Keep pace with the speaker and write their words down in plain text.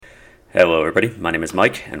Hello, everybody. My name is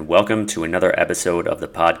Mike, and welcome to another episode of the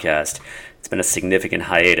podcast. It's been a significant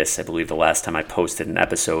hiatus. I believe the last time I posted an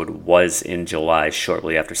episode was in July,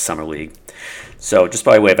 shortly after Summer League. So, just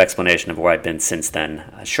by way of explanation of where I've been since then,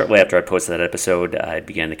 shortly after I posted that episode, I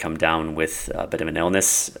began to come down with a bit of an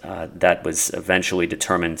illness that was eventually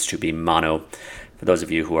determined to be mono. For those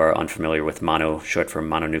of you who are unfamiliar with mono, short for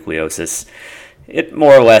mononucleosis, it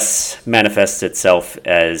more or less manifests itself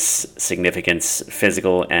as significant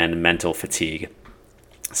physical and mental fatigue.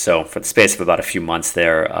 So for the space of about a few months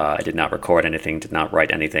there, I did not record anything, did not write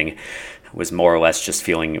anything, was more or less just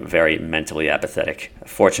feeling very mentally apathetic.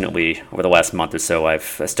 Fortunately, over the last month or so,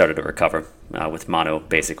 I've started to recover with mono.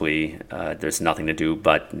 Basically, there's nothing to do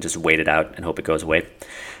but just wait it out and hope it goes away.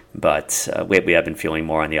 But lately, I've been feeling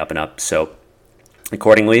more on the up and up. So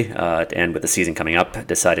accordingly, and with the season coming up,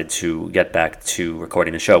 decided to get back to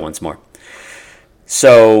recording the show once more.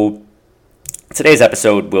 So today's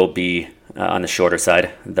episode will be on the shorter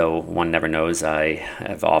side, though one never knows. I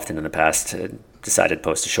have often in the past decided to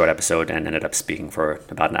post a short episode and ended up speaking for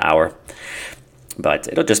about an hour. But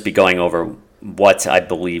it'll just be going over what I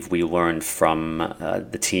believe we learned from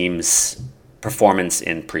the team's performance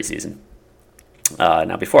in preseason.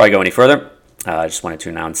 Now, before I go any further, I just wanted to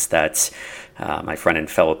announce that my friend and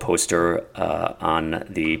fellow poster on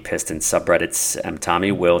the Pistons subreddits, M.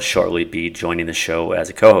 Tommy, will shortly be joining the show as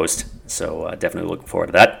a co-host. So definitely looking forward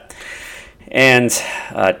to that. And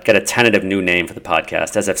got a tentative new name for the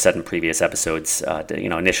podcast. As I've said in previous episodes,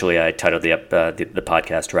 initially I titled the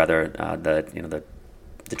podcast the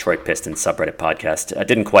Detroit Pistons subreddit podcast. I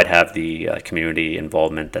didn't quite have the community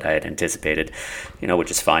involvement that I had anticipated,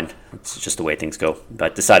 which is fine. It's just the way things go.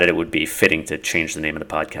 But decided it would be fitting to change the name of the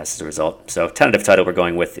podcast as a result. So tentative title we're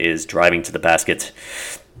going with is Driving to the Basket.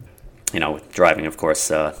 With driving, of course,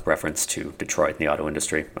 reference to Detroit and the auto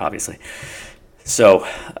industry, obviously. So,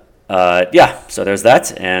 so there's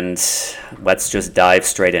that. And let's just dive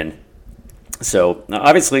straight in. So,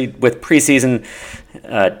 obviously, with preseason,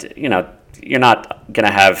 you're not going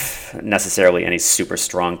to have necessarily any super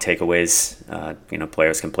strong takeaways.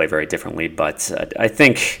 Players can play very differently, but I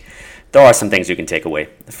think there are some things you can take away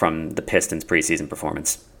from the Pistons' preseason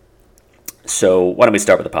performance. So why don't we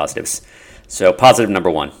start with the positives? So positive number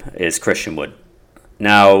one is Christian Wood.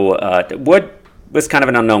 Now, Wood was kind of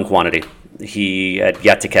an unknown quantity. He had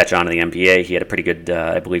yet to catch on in the NBA. He had a pretty good,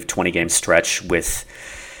 20-game stretch with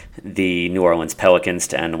the New Orleans Pelicans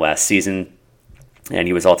to end last season. And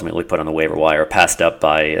he was ultimately put on the waiver wire, passed up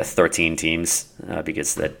by 13 teams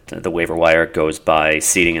because the waiver wire goes by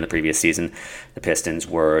seeding in the previous season. The Pistons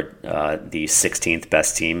were the 16th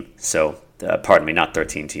best team. So, not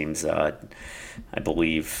 13 teams. I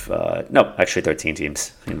believe, 13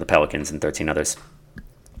 teams. The Pelicans and 13 others.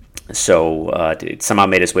 So it somehow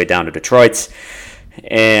made his way down to Detroit.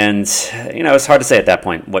 And, it's hard to say at that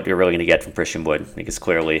point what you're really going to get from Christian Wood because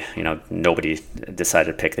clearly, nobody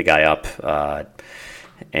decided to pick the guy up.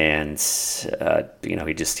 He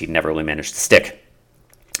never really managed to stick.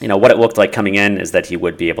 What it looked like coming in is that he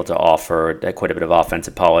would be able to offer quite a bit of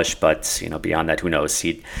offensive polish, but, beyond that, who knows?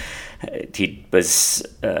 He had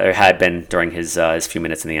been during his few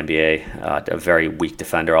minutes in the NBA a very weak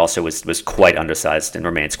defender. Also was quite undersized and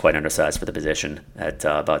remains quite undersized for the position at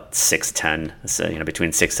about 6'10", so,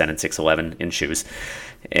 between 6'10" and 6'11" in shoes,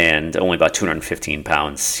 and only about 215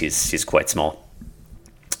 pounds. He's quite small.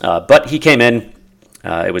 But he came in.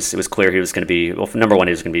 It was clear he was going to be, number one,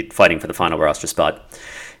 he was going to be fighting for the final roster spot.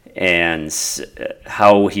 And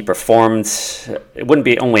how he performed, it wouldn't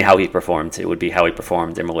be only how he performed, it would be how he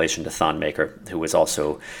performed in relation to Thon Maker, who was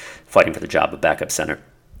also fighting for the job of backup center.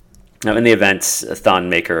 Now, in the event, Thon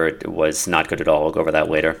Maker was not good at all. I'll go over that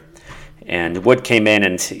later. And Wood came in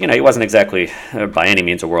and, he wasn't exactly by any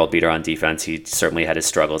means a world beater on defense. He certainly had his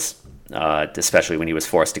struggles, especially when he was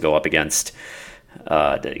forced to go up against,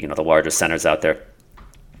 the larger centers out there.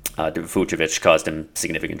 Vucevic caused him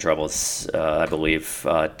significant troubles, I believe.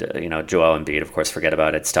 Joel Embiid, of course, forget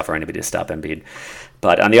about it. It's tough for anybody to stop Embiid.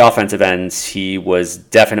 But on the offensive end, he was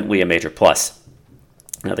definitely a major plus.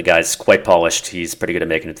 The guy's quite polished. He's pretty good at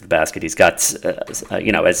making it to the basket. He's got, as a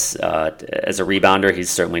rebounder,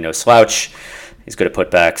 he's certainly no slouch. He's good at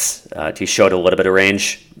putbacks. He showed a little bit of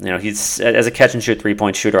range. He's as a catch and shoot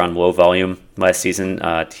 3-point shooter on low volume last season.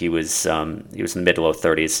 He was in the mid to low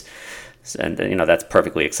 30s. And, that's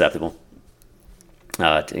perfectly acceptable.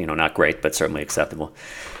 Not great, but certainly acceptable.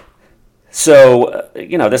 So,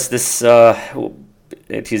 he's made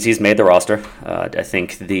the roster. I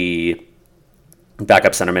think the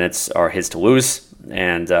backup center minutes are his to lose.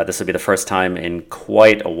 And this will be the first time in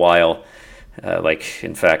quite a while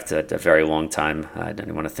in fact, a very long time. I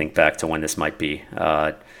don't want to think back to when this might be.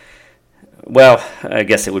 Well, I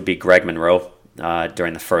guess it would be Greg Monroe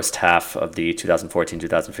during the first half of the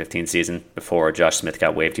 2014-2015 season before Josh Smith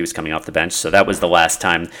got waived. He was coming off the bench. So that was the last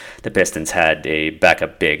time the Pistons had a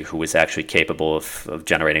backup big who was actually capable of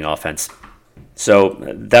generating offense. So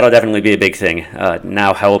that'll definitely be a big thing.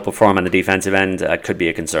 Now, how he'll perform on the defensive end could be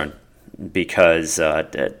a concern because,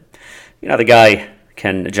 the guy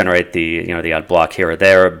can generate the odd block here or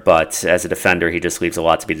there, but as a defender, he just leaves a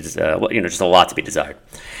lot to be, just a lot to be desired.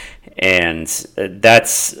 And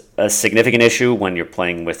that's a significant issue when you're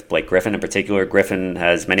playing with Blake Griffin in particular. Griffin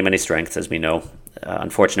has many, many strengths, as we know.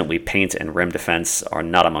 Unfortunately, paint and rim defense are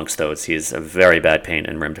not amongst those. He's a very bad paint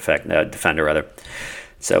and rim defender.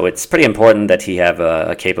 So it's pretty important that he have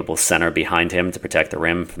a capable center behind him to protect the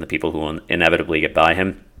rim from the people who will inevitably get by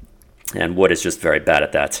him. And Wood is just very bad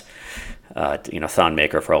at that. Thon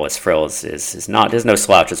Maker, for all his frills, is no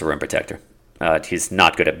slouch as a rim protector. He's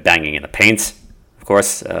not good at banging in the paint, of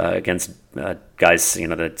course, against guys,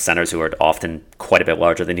 the centers who are often quite a bit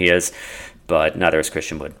larger than he is, but neither is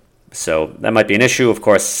Christian Wood. So that might be an issue, of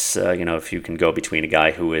course, if you can go between a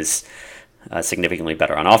guy who is significantly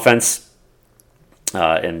better on offense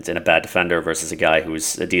and a bad defender versus a guy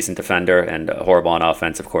who's a decent defender and horrible on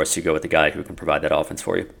offense. Of course, you go with the guy who can provide that offense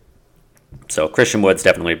for you. So Christian Wood's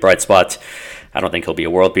definitely a bright spot. I don't think he'll be a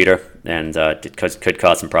world beater, and it could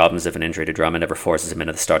cause some problems if an injury to Drummond ever forces him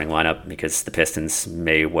into the starting lineup, because the Pistons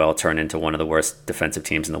may well turn into one of the worst defensive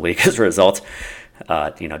teams in the league as a result.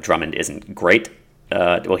 Drummond isn't great.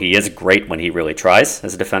 He is great when he really tries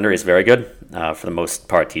as a defender. He's very good. For the most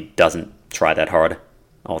part, he doesn't try that hard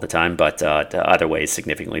all the time, but either way, he's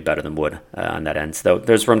significantly better than Wood on that end. So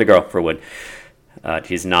there's room to grow for Wood.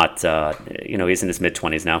 He's not, he's in his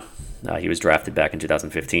mid-20s now. He was drafted back in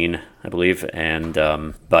 2015, I believe, and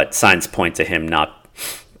but signs point to him not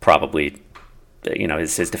probably,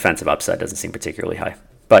 his defensive upside doesn't seem particularly high.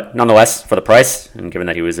 But nonetheless, for the price, and given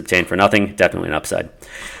that he was obtained for nothing, definitely an upside.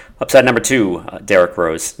 Upside number 2, Derrick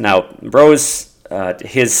Rose. Now, Rose,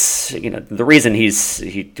 the reason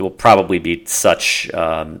he will probably be such,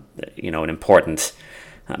 an important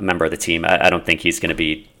member of the team, I don't think he's going to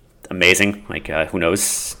be amazing. Who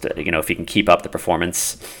knows? If he can keep up the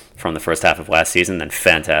performance from the first half of last season, then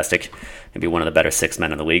fantastic. He'd be one of the better 6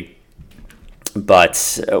 men in the league.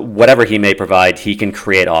 But whatever he may provide, he can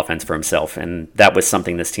create offense for himself, and that was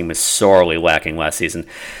something this team was sorely lacking last season.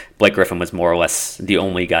 Blake Griffin was more or less the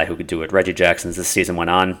only guy who could do it. Reggie Jackson, as the season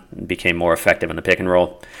went on, became more effective in the pick and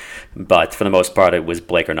roll, but for the most part, it was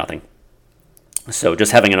Blake or nothing. So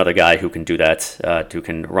just having another guy who can do that, who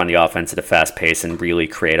can run the offense at a fast pace and really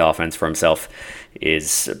create offense for himself,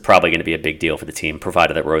 is probably going to be a big deal for the team,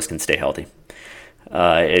 provided that Rose can stay healthy.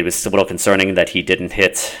 It was a little concerning that he didn't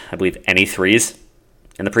hit, I believe, any threes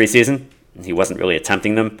in the preseason. He wasn't really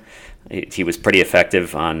attempting them. He was pretty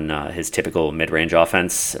effective on his typical mid-range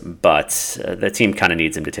offense, but the team kind of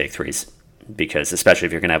needs him to take threes, because especially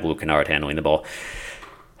if you're going to have Luke Kennard handling the ball.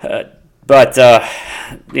 But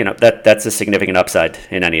that's a significant upside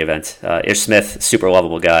in any event. Ish Smith, super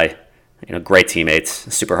lovable guy, great teammates,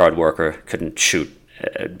 super hard worker, couldn't shoot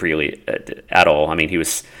really at all. I mean,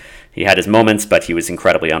 he had his moments, but he was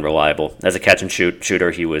incredibly unreliable. As a catch-and-shoot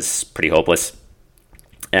shooter, he was pretty hopeless.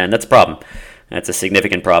 And that's a problem. That's a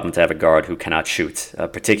significant problem to have a guard who cannot shoot,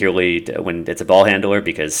 particularly when it's a ball handler,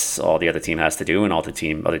 because all the other team has to do, and all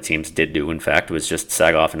the other teams did do, in fact, was just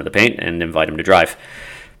sag off into the paint and invite him to drive.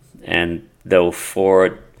 And though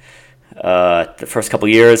for the first couple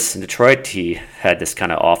years in Detroit, he had this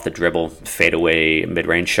kind of off-the-dribble, fade-away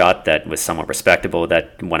mid-range shot that was somewhat respectable,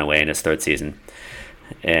 that went away in his third season.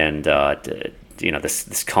 And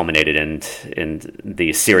this culminated in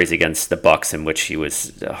the series against the Bucks, in which he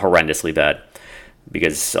was horrendously bad,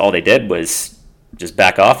 because all they did was just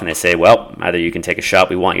back off and they say, well, either you can take a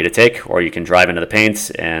shot we want you to take, or you can drive into the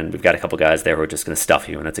paint, and we've got a couple guys there who are just going to stuff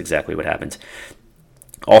you, and that's exactly what happened.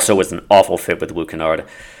 Also was an awful fit with Luke Kennard.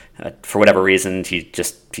 For whatever reason, he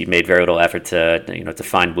made very little effort to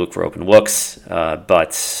find Luke for open looks,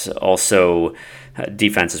 but also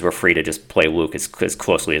defenses were free to just play Luke as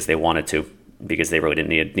closely as they wanted to, because they really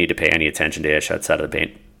didn't need to pay any attention to Ish outside of the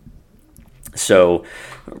paint. So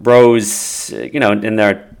Rose, in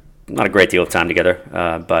there, not a great deal of time together,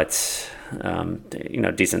 but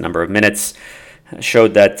decent number of minutes,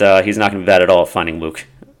 showed that he's not going to be bad at all at finding Luke.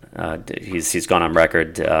 He's gone on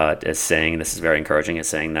record as saying, this is very encouraging, as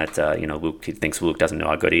saying that Luke, he thinks Luke doesn't know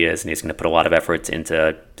how good he is, and he's going to put a lot of effort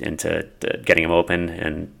into getting him open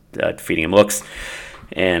and feeding him looks,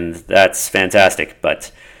 and that's fantastic.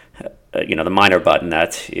 But the minor but in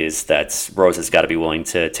that is that Rose has got to be willing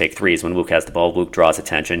to take threes when Luke has the ball. Luke draws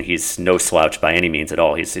attention. He's no slouch by any means at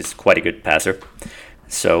all. He's quite a good passer.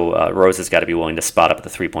 So Rose has got to be willing to spot up at the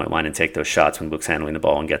three-point line and take those shots when Luke's handling the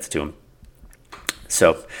ball and gets to him.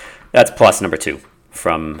 So that's plus number 2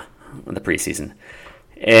 from the preseason.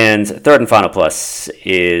 And third and final plus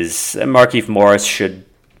is Markieff Morris should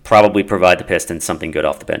probably provide the Pistons something good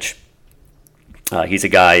off the bench. He's a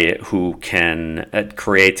guy who can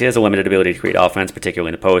create. He has a limited ability to create offense, particularly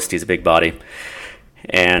in the post. He's a big body.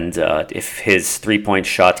 And if his three-point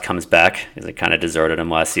shot comes back, as it kind of deserted him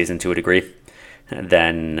last season to a degree,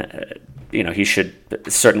 then he should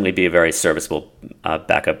certainly be a very serviceable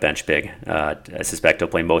backup bench big. I suspect he'll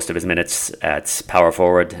play most of his minutes at power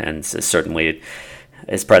forward, and certainly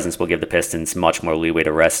his presence will give the Pistons much more leeway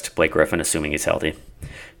to rest Blake Griffin, assuming he's healthy.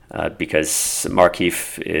 Because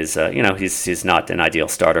Markieff is, he's not an ideal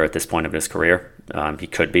starter at this point of his career. He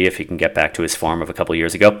could be if he can get back to his form of a couple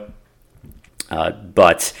years ago.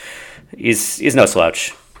 But he's no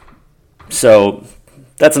slouch. So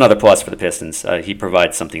that's another plus for the Pistons. He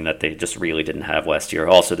provides something that they just really didn't have last year.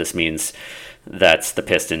 Also, this means that the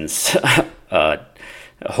Pistons,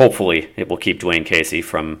 hopefully, it will keep Dwayne Casey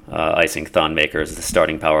from icing Thon Maker as the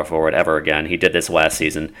starting power forward ever again. He did this last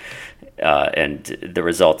season, and the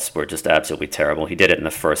results were just absolutely terrible. He did it in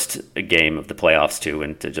the first game of the playoffs, too,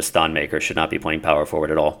 and just Thon Maker should not be playing power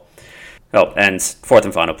forward at all. Oh, and fourth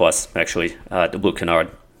and final plus, actually, Luke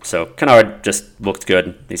Kennard. So Kennard just looked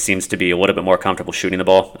good. He seems to be a little bit more comfortable shooting the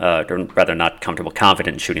ball, or rather not comfortable,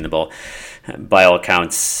 confident in shooting the ball. By all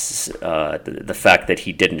accounts, the fact that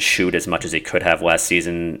he didn't shoot as much as he could have last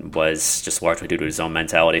season was just largely due to his own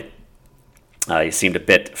mentality. He seemed a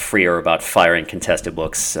bit freer about firing contested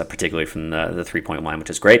looks, particularly from the three-point line, which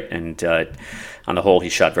is great. And on the whole, he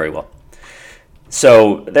shot very well.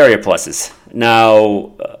 So there are your pluses.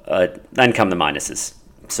 Now, then come the minuses.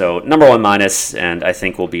 So number one minus, and I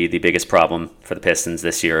think will be the biggest problem for the Pistons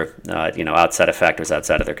this year, outside of factors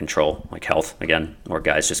outside of their control, like health, again, or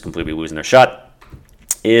guys just completely losing their shot,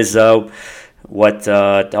 is what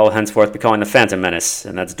I'll henceforth be calling the Phantom Menace,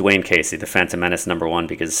 and that's Dwayne Casey, the Phantom Menace number one,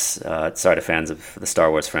 because, sorry to fans of the Star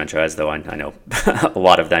Wars franchise, though I know a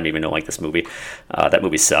lot of them even don't like this movie. That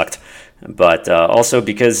movie sucked. But also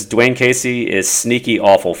because Dwayne Casey is sneaky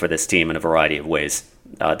awful for this team in a variety of ways.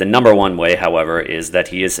 The number one way, however, is that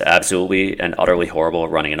he is absolutely and utterly horrible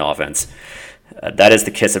at running an offense. That is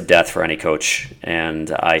the kiss of death for any coach,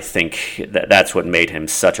 and I think that's what made him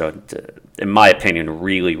such a, in my opinion,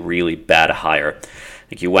 really, really bad hire. I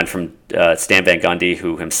think you went from Stan Van Gundy,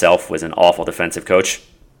 who himself was an awful defensive coach.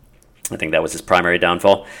 I think that was his primary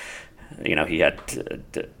downfall. He had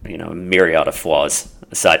a myriad of flaws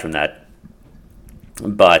aside from that.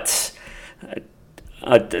 But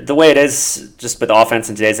the way it is, just with offense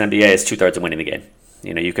in today's NBA, is 2/3 of winning the game.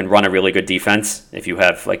 You can run a really good defense. If you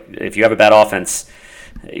have a bad offense,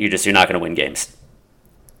 you're not going to win games.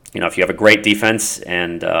 If you have a great defense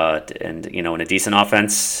and a decent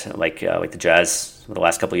offense like the Jazz for the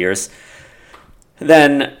last couple of years,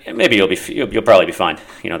 then maybe you'll probably be fine.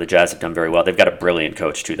 The Jazz have done very well. They've got a brilliant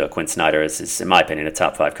coach too, though. Quinn Snyder is in my opinion, a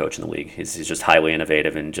top 5 coach in the league. He's just highly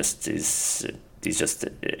innovative and he's just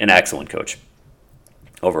an excellent coach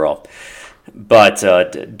overall. But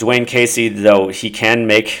Dwayne Casey, though he can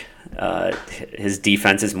make his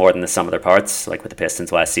defenses more than the sum of their parts, like with the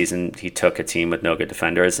Pistons last season, he took a team with no good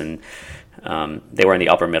defenders, and they were in the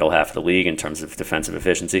upper middle half of the league in terms of defensive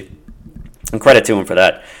efficiency. And credit to him for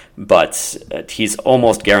that. But he's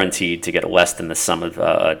almost guaranteed to get less than the sum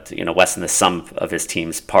of his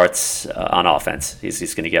team's parts on offense.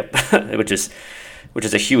 He's going to get, which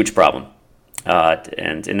is a huge problem.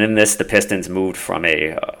 And in this, the Pistons moved from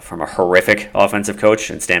a horrific offensive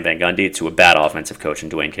coach in Stan Van Gundy to a bad offensive coach in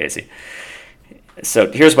Dwayne Casey.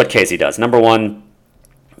 So here's what Casey does. Number one,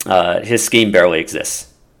 his scheme barely exists.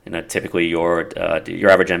 Typically your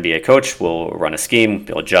average NBA coach will run a scheme.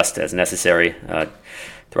 He'll adjust as necessary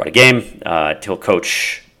throughout a game. He'll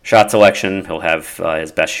coach shot selection. He'll have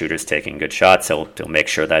his best shooters taking good shots. He'll make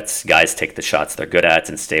sure that guys take the shots they're good at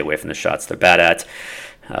and stay away from the shots they're bad at.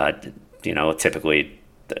 Typically,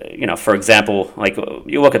 for example, like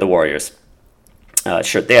you look at the Warriors.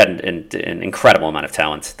 Sure, they had an incredible amount of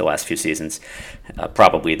talent the last few seasons,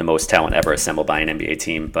 probably the most talent ever assembled by an NBA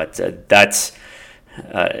team. But that's,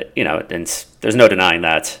 and there's no denying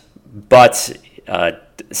that. But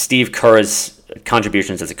Steve Kerr's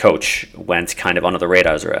contributions as a coach went kind of under the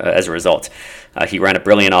radar as a result. He ran a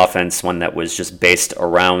brilliant offense, one that was just based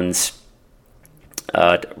around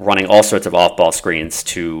running all sorts of off-ball screens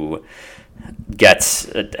to get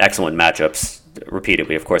excellent matchups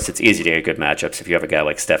repeatedly. Of course, it's easy to get good matchups if you have a guy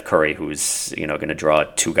like Steph Curry who's going to draw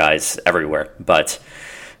 2 guys everywhere. But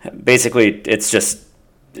basically, it's just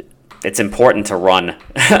it's important to run,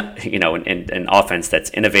 an offense that's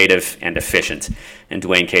innovative and efficient. And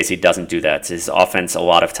Dwayne Casey doesn't do that. His offense a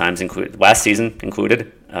lot of times last season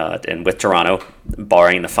included, and with Toronto,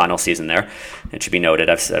 barring the final season there, it should be noted.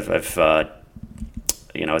 As I've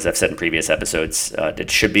said in previous episodes, it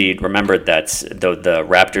should be remembered that though the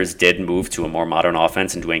Raptors did move to a more modern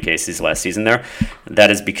offense in Dwayne Casey's last season there, that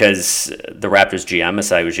is because the Raptors GM,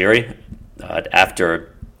 Masai Ujiri,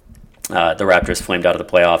 after the Raptors flamed out of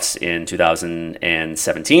the playoffs in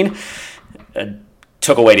 2017,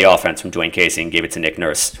 took away the offense from Dwayne Casey and gave it to Nick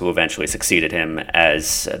Nurse, who eventually succeeded him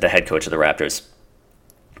as the head coach of the Raptors.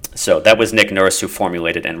 So that was Nick Nurse who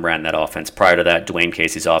formulated and ran that offense. Prior to that, Dwayne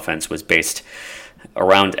Casey's offense was based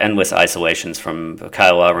around endless isolations from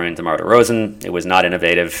Kyle Lowry and DeMar DeRozan. It was not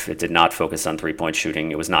innovative. It did not focus on three-point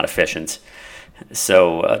shooting. It was not efficient.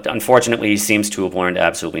 So, unfortunately, he seems to have learned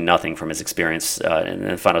absolutely nothing from his experience in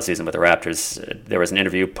the final season with the Raptors. There was an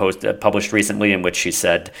interview published recently in which he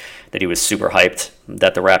said that he was super hyped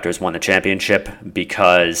that the Raptors won the championship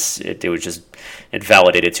because it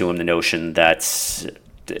validated to him the notion that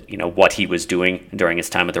what he was doing during his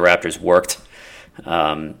time with the Raptors worked.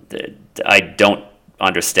 I don't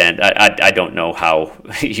understand. I don't know how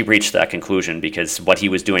he reached that conclusion, because what he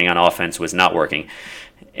was doing on offense was not working.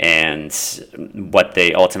 And what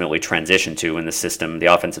they ultimately transitioned to in the system, the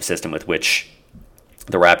offensive system with which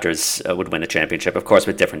the Raptors would win the championship, of course,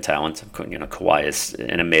 with different talent. Kawhi is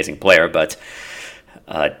an amazing player, but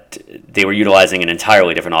they were utilizing an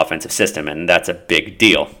entirely different offensive system, and that's a big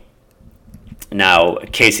deal. Now,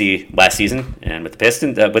 Casey last season and with the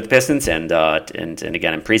Pistons, and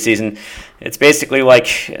again in preseason, it's basically like,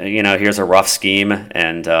 here's a rough scheme,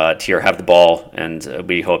 and here, have the ball, and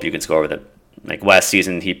we hope you can score with it. Like last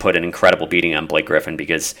season, he put an incredible beating on Blake Griffin,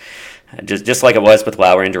 because just like it was with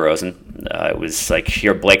Lowry and DeRozan, it was like,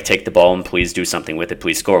 here, Blake, take the ball and please do something with it,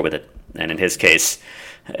 please score with it. And in his case,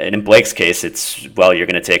 and in Blake's case, it's, well, you're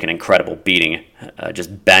going to take an incredible beating,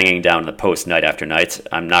 just banging down the post night after night.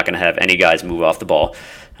 I'm not going to have any guys move off the ball.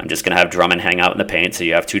 I'm just going to have Drummond hang out in the paint, so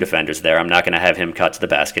you have two defenders there. I'm not going to have him cut to the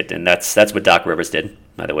basket, and that's what Doc Rivers did,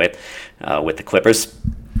 by the way, with the Clippers.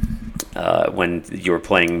 When you were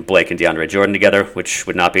playing Blake and DeAndre Jordan together, which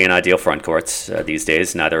would not be an ideal front court these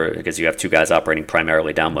days, neither, because you have two guys operating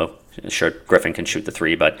primarily down low. Sure, Griffin can shoot the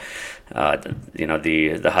three, but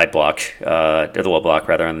the high block, or the low block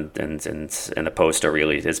rather, and the post are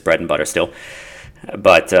really his bread and butter still.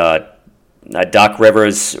 But Doc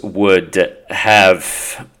Rivers would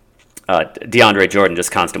have DeAndre Jordan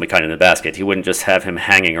just constantly cutting the basket. He wouldn't just have him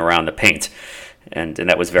hanging around the paint, and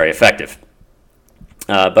that was very effective.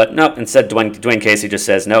 But no, instead Dwayne Casey just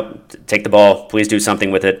says, nope, take the ball, please do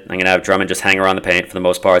something with it. I'm going to have Drummond just hang around the paint for the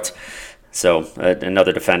most part. So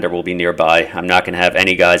another defender will be nearby. I'm not going to have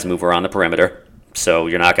any guys move around the perimeter. So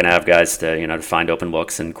you're not going to have guys to find open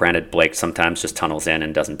looks. And granted, Blake sometimes just tunnels in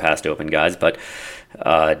and doesn't pass to open guys. But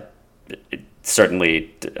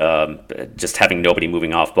certainly just having nobody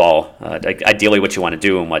moving off ball. Ideally what you want to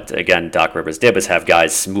do, and what, again, Doc Rivers did, was have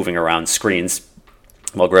guys moving around screens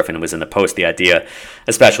while Griffin was in the post. The idea,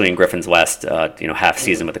 especially in Griffin's last half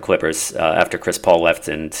season with the Clippers, after Chris Paul left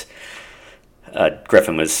and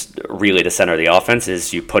Griffin was really the center of the offense,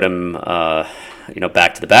 is you put him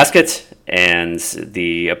back to the basket, and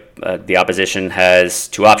the opposition has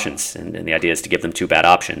two options, and the idea is to give them two bad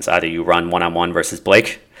options. Either you run one-on-one versus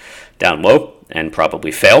Blake down low and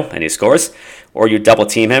probably fail and he scores, or you double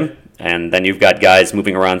team him, and then you've got guys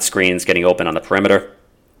moving around screens, getting open on the perimeter,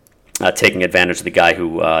 taking advantage of the guy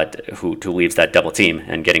who leaves that double team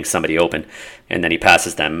and getting somebody open, and then he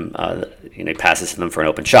passes them. He passes to them for an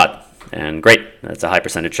open shot, and great, that's a high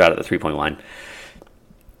percentage shot at the 3-point line.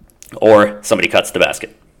 Or somebody cuts the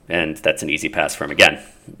basket, and that's an easy pass for him again,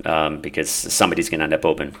 because somebody's going to end up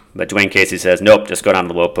open. But Dwayne Casey says, nope, just go down to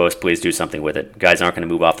the low post, please do something with it. Guys aren't going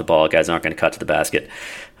to move off the ball, guys aren't going to cut to the basket.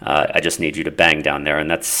 I just need you to bang down there, and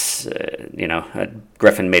that's,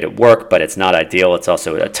 Griffin made it work, but it's not ideal. It's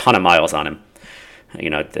also a ton of miles on him.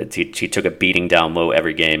 He took a beating down low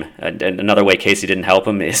every game. And another way Casey didn't help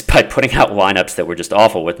him is by putting out lineups that were just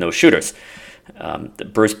awful with no shooters.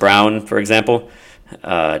 Bruce Brown, for example,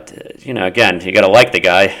 again, you got to like the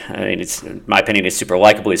guy. I mean, in my opinion, he's super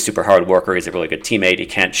likable. He's a super hard worker. He's a really good teammate. He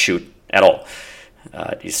can't shoot at all.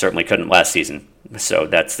 He certainly couldn't last season. So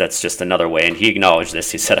that's just another way. And he acknowledged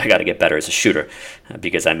this. He said, I got to get better as a shooter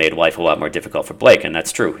because I made life a lot more difficult for Blake. And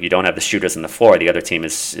that's true. You don't have the shooters on the floor. The other team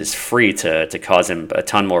is free to cause him a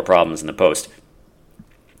ton more problems in the post.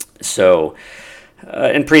 So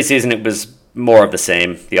in preseason, it was more of the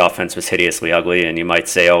same. The offense was hideously ugly, and you might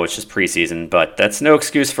say, oh, it's just preseason, but that's no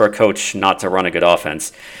excuse for a coach not to run a good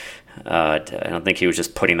offense. I don't think he was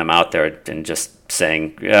just putting them out there and just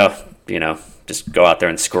saying, yeah, just go out there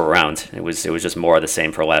and screw around. It was just more of the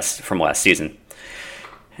same from last season.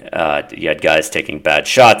 You had guys taking bad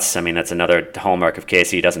shots. I mean, that's another hallmark of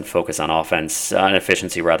Casey. He doesn't focus on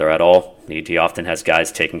efficiency rather at all. He often has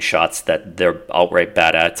guys taking shots that they're outright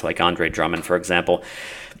bad at, like Andre Drummond, for example.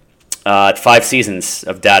 5 seasons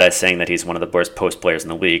of data saying that he's one of the worst post players in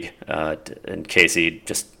the league, and Casey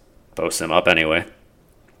just posts him up anyway.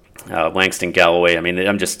 Langston Galloway, I mean,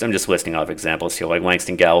 I'm just listing off examples here. Like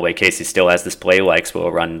Langston Galloway, Casey still has this play likes.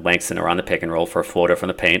 We'll run Langston around the pick and roll for a floater from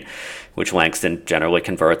the paint, which Langston generally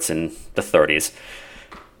converts in the 30s.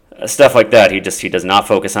 Stuff like that. He does not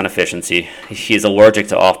focus on efficiency. He's allergic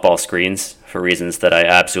to off-ball screens for reasons that I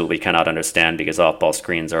absolutely cannot understand, because off-ball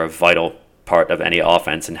screens are a vital part of any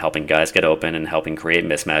offense in helping guys get open and helping create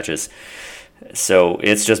mismatches. So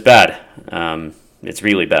it's just bad. It's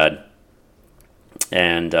really bad.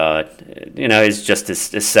 And, he's just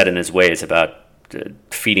is set in his ways about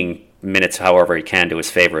feeding minutes however he can to his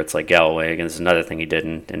favorites, like Galloway. Again, this is another thing he did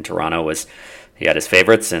in Toronto, was he had his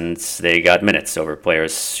favorites, and they got minutes over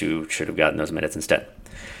players who should have gotten those minutes instead.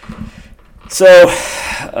 So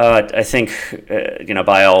I think,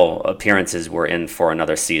 by all appearances, we're in for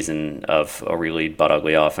another season of a really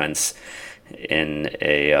butt-ugly offense in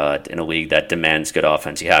a league that demands good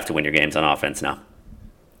offense. You have to win your games on offense now.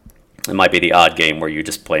 It might be the odd game where you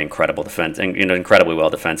just play incredible defense and incredibly well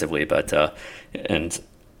defensively, but and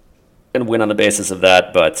win on the basis of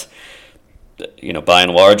that. But by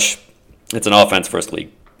and large, it's an offense-first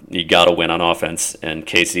league. You got to win on offense, and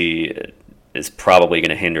Casey is probably going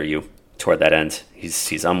to hinder you toward that end.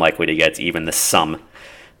 He's unlikely to get even the sum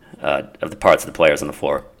of the parts of the players on the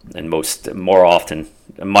floor, and much more often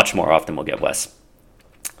will get less.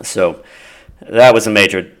 So that was a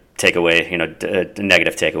major takeaway, a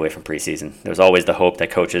negative takeaway from preseason. There's always the hope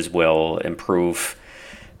that coaches will improve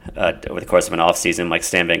over the course of an offseason, like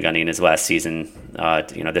Stan Van Gundy in his last season.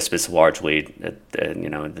 This was largely,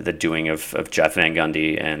 the doing of Jeff Van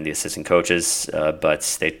Gundy and the assistant coaches,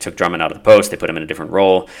 but they took Drummond out of the post, they put him in a different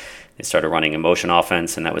role. They started running a motion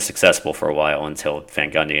offense, and that was successful for a while until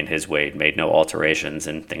Van Gundy and his way made no alterations,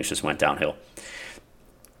 and things just went downhill.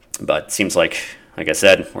 But it seems like I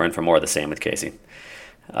said, we're in for more of the same with Casey.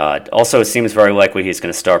 Also, it seems very likely he's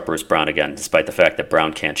going to start Bruce Brown again, despite the fact that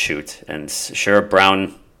Brown can't shoot. And sure,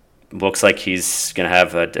 Brown looks like he's going to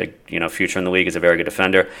have a future in the league as a very good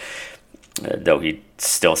defender, though he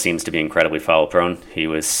still seems to be incredibly foul prone. He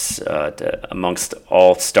was amongst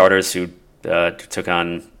all starters who took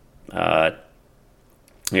on 30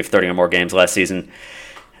 or more games last season,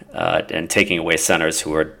 and taking away centers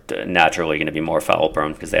who are naturally going to be more foul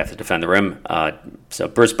prone because they have to defend the rim. So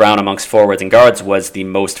Bruce Brown, amongst forwards and guards, was the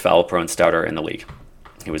most foul prone starter in the league.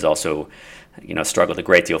 He was also, struggled a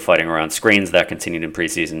great deal fighting around screens. That continued in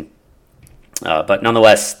preseason. But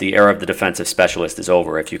nonetheless, the era of the defensive specialist is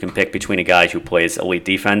over. If you can pick between a guy who plays elite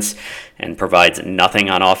defense and provides nothing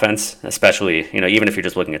on offense, especially, even if you're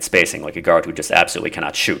just looking at spacing, like a guard who just absolutely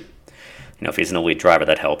cannot shoot. If he's an elite driver,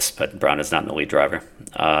 that helps, but Brown is not an elite driver.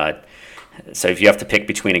 So if you have to pick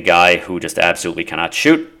between a guy who just absolutely cannot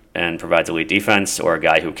shoot and provides elite defense, or a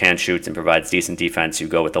guy who can shoot and provides decent defense, you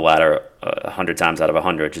go with the latter 100 times out of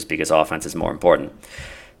 100, just because offense is more important.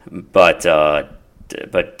 But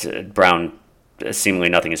Brown, seemingly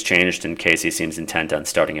nothing has changed, and Casey seems intent on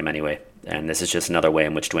starting him anyway. And this is just another way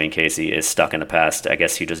in which Dwayne Casey is stuck in the past. I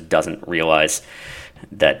guess he just doesn't realize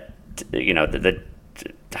that,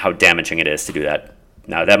 how damaging it is to do that.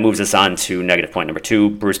 Now, that moves us on to negative point number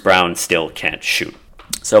 2. Bruce Brown still can't shoot.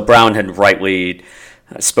 So Brown had rightly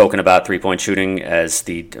spoken about three-point shooting as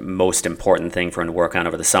the most important thing for him to work on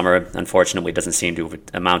over the summer. Unfortunately, it doesn't seem to have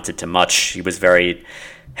amounted to much. He was very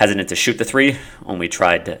hesitant to shoot the three, only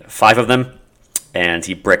tried 5 of them, and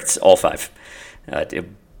he bricked all 5. It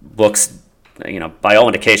looks, by all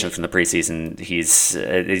indications from the preseason,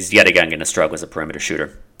 he's yet again going to struggle as a perimeter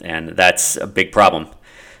shooter, and that's a big problem.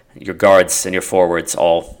 Your guards and your forwards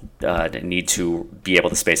all need to be able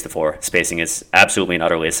to space the floor. Spacing is absolutely and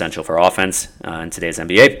utterly essential for offense in today's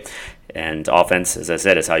NBA. And offense, as I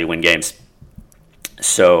said, is how you win games.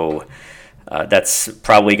 So that's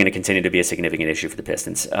probably going to continue to be a significant issue for the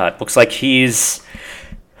Pistons. It looks like he's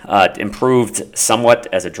improved somewhat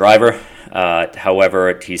as a driver.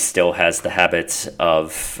 However, he still has the habit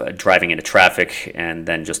of driving into traffic and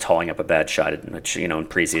then just hauling up a bad shot, which, in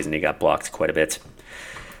preseason he got blocked quite a bit.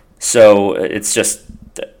 So it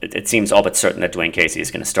seems all but certain that Dwayne Casey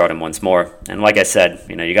is going to start him once more. And like I said,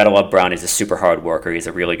 you got to love Brown. He's a super hard worker. He's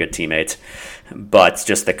a really good teammate. But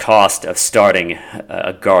just the cost of starting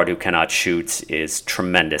a guard who cannot shoot is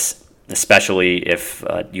tremendous. especially if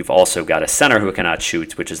you've also got a center who cannot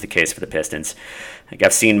shoot, which is the case for the Pistons. Like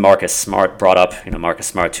I've seen Marcus Smart brought up. Marcus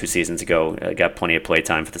Smart 2 seasons ago got plenty of play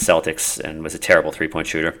time for the Celtics and was a terrible three-point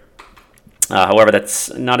shooter. However,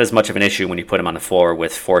 that's not as much of an issue when you put him on the floor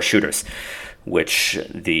with 4 shooters, which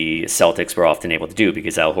the Celtics were often able to do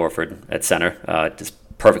because Al Horford at center is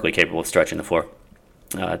perfectly capable of stretching the floor.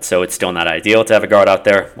 So it's still not ideal to have a guard out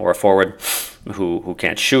there or a forward who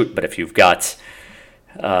can't shoot. But if you've got,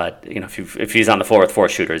 if he's on the floor with 4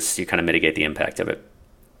 shooters, you kind of mitigate the impact of it.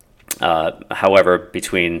 However,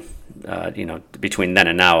 between then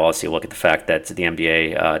and now, also you look at the fact that the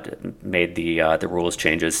NBA made the rules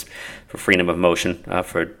changes for freedom of motion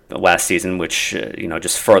for last season, which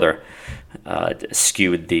just further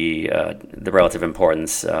skewed the relative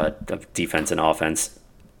importance of defense and offense.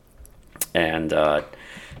 And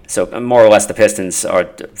so more or less the Pistons are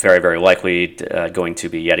very, very likely going to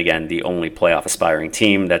be yet again the only playoff aspiring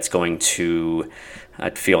team that's going to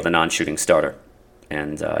field a non-shooting starter.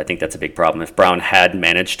 And I think that's a big problem. If Brown had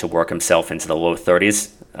managed to work himself into the low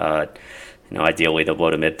 30s, ideally the low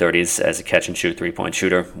to mid 30s as a catch and shoot 3-point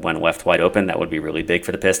shooter when left wide open, that would be really big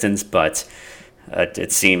for the Pistons. But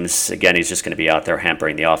it seems, again, he's just going to be out there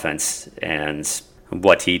hampering the offense. And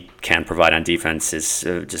what he can provide on defense is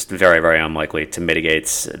just very, very unlikely to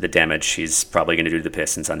mitigate the damage he's probably going to do to the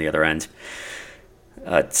Pistons on the other end.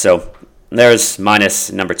 So there's minus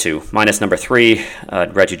number 2. Minus number 3,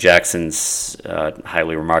 Reggie Jackson's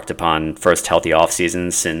highly remarked upon first healthy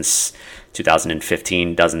offseason since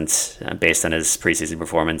 2015 doesn't, based on his preseason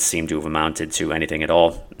performance, seem to have amounted to anything at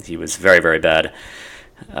all. He was very, very bad.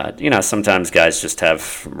 Sometimes guys just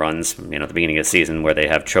have runs, at the beginning of the season where they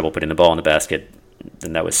have trouble putting the ball in the basket,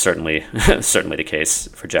 and that was certainly the case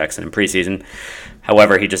for Jackson in preseason.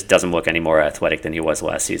 However, he just doesn't look any more athletic than he was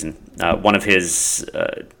last season. One of his,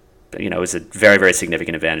 it was a very, very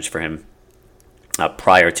significant advantage for him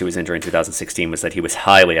prior to his injury in 2016 was that he was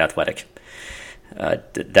highly athletic.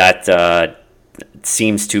 That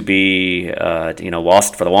seems to be,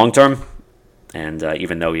 lost for the long term. And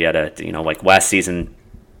even though he had like last season,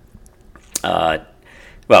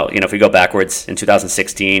 if we go backwards, in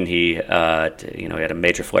 2016, he had a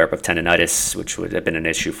major flare-up of tendonitis, which would have been an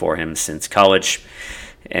issue for him since college.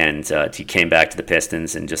 And he came back to the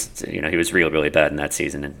Pistons and just, he was really, really bad in that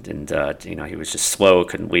season. And he was just slow,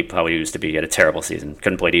 couldn't leap how he used to be. He had a terrible season,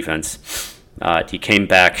 couldn't play defense. He came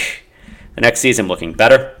back the next season looking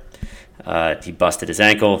better. He busted his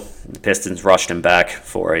ankle. The Pistons rushed him back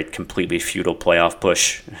for a completely futile playoff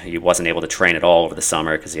push. He wasn't able to train at all over the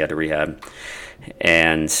summer because he had to rehab.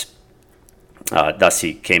 And thus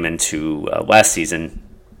he came into last season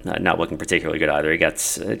not looking particularly good either. He got,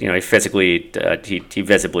 he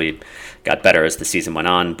visibly got better as the season went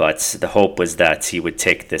on, but the hope was that he would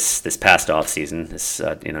take this past off season,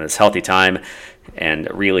 this healthy time, and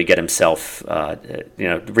really get himself,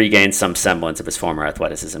 regain some semblance of his former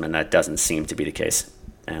athleticism, and that doesn't seem to be the case,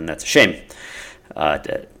 and that's a shame.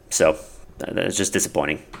 So it's just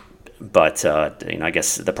disappointing. But, I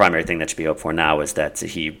guess the primary thing that should be hoped for now is that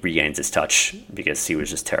he regains his touch, because he was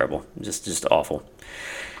just terrible, just awful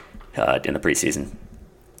in the preseason.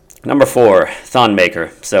 Number 4, Thon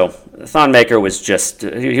Maker. So Thon Maker was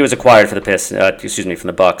he was acquired for the from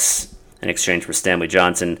the Bucks in exchange for Stanley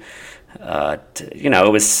Johnson.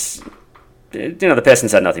 It was, the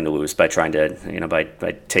Pistons had nothing to lose by trying to,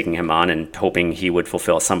 by taking him on and hoping he would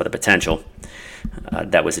fulfill some of the potential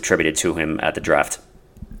that was attributed to him at the draft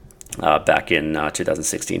back in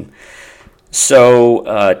 2016.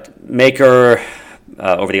 So Maker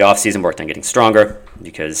over the offseason worked on getting stronger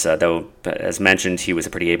because though, as mentioned, he was a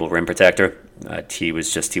pretty able rim protector. He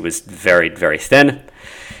was very, very thin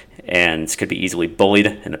and could be easily bullied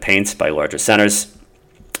in the paint by larger centers.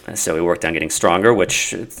 So he worked on getting stronger,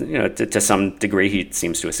 which, to some degree he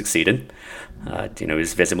seems to have succeeded. He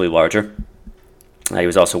was visibly larger. He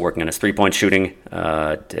was also working on his three-point shooting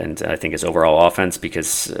and I think his overall offense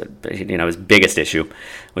because, his biggest issue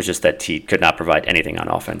was just that he could not provide anything on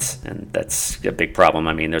offense, and that's a big problem.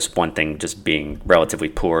 I mean, there's one thing just being relatively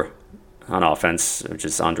poor on offense, which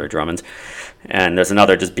is Andre Drummond, and there's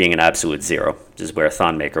another just being an absolute zero, which is where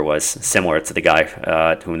Thon Maker was, similar to the guy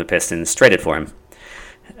whom the Pistons traded for him.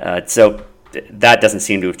 So that doesn't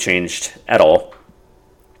seem to have changed at all.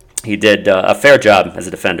 He did a fair job as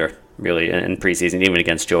a defender, really, in preseason. Even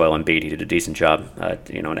against Joel Embiid, he did a decent job,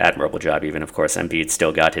 an admirable job even. Of course, Embiid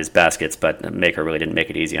still got his baskets, but Maker really didn't make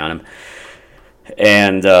it easy on him.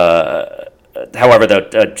 And, however,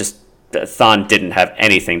 Thon didn't have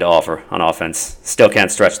anything to offer on offense. Still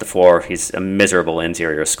can't stretch the floor. He's a miserable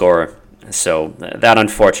interior scorer. So that,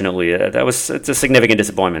 unfortunately, it's a significant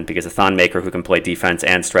disappointment because a Thon Maker who can play defense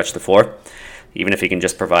and stretch the floor, even if he can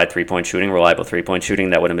just provide three-point shooting, reliable three-point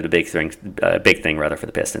shooting, that would have been a big thing for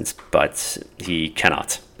the Pistons. But he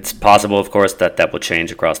cannot. It's possible, of course, that will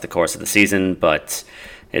change across the course of the season, but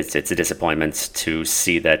it's a disappointment to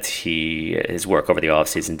see that his work over the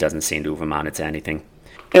offseason doesn't seem to have amounted to anything.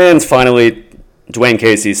 And finally, Dwayne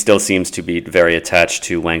Casey still seems to be very attached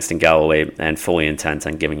to Langston Galloway and fully intent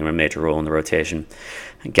on giving him a major role in the rotation.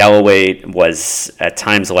 Galloway was, at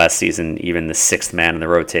times last season, even the sixth man in the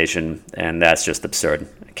rotation, and that's just absurd.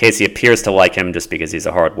 Casey appears to like him just because he's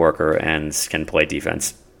a hard worker and can play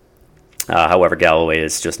defense. However, Galloway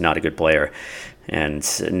is just not a good player, and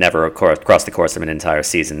never across the course of an entire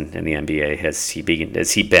season in the NBA has he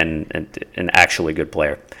been an actually good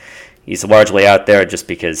player. He's largely out there just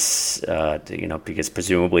because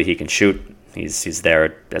presumably he can shoot. He's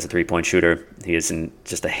there as a three-point shooter. He isn't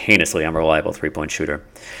just a heinously unreliable three-point shooter.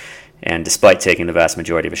 And despite taking the vast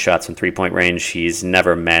majority of his shots from three-point range, he's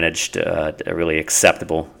never managed a really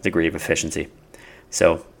acceptable degree of efficiency.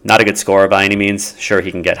 So not a good scorer by any means. Sure,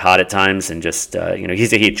 he can get hot at times and just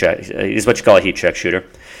he's a heat check. He's what you call a heat check shooter.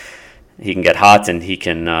 He can get hot and he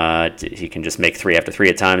can just make three after three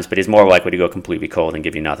at times, but he's more likely to go completely cold and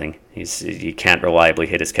give you nothing. He can't reliably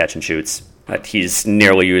hit his catch and shoots. He's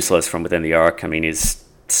nearly useless from within the arc. I mean, he's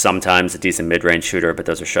sometimes a decent mid-range shooter, but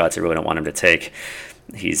those are shots you really don't want him to take.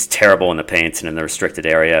 He's terrible in the paint and in the restricted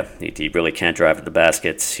area. He really can't drive to the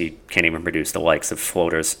baskets. He can't even produce the likes of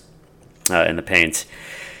floaters in the paint.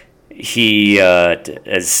 He,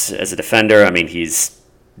 as a defender, I mean, he's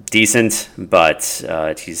decent, but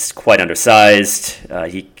he's quite undersized.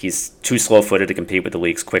 He's too slow-footed to compete with the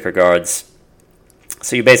league's quicker guards.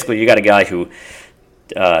 So you got a guy who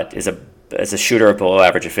is a shooter of below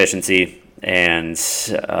average efficiency, and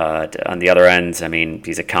on the other end, I mean,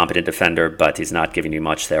 he's a competent defender, but he's not giving you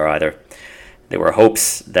much there either. There were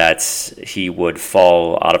hopes that he would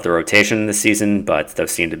fall out of the rotation this season, but those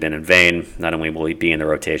seem to have been in vain. Not only will he be in the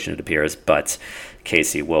rotation, it appears, but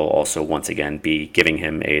Casey will also once again be giving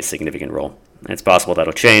him a significant role. It's possible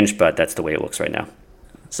that'll change, but that's the way it looks right now.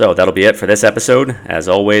 So that'll be it for this episode. As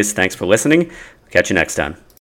always, thanks for listening. Catch you next time.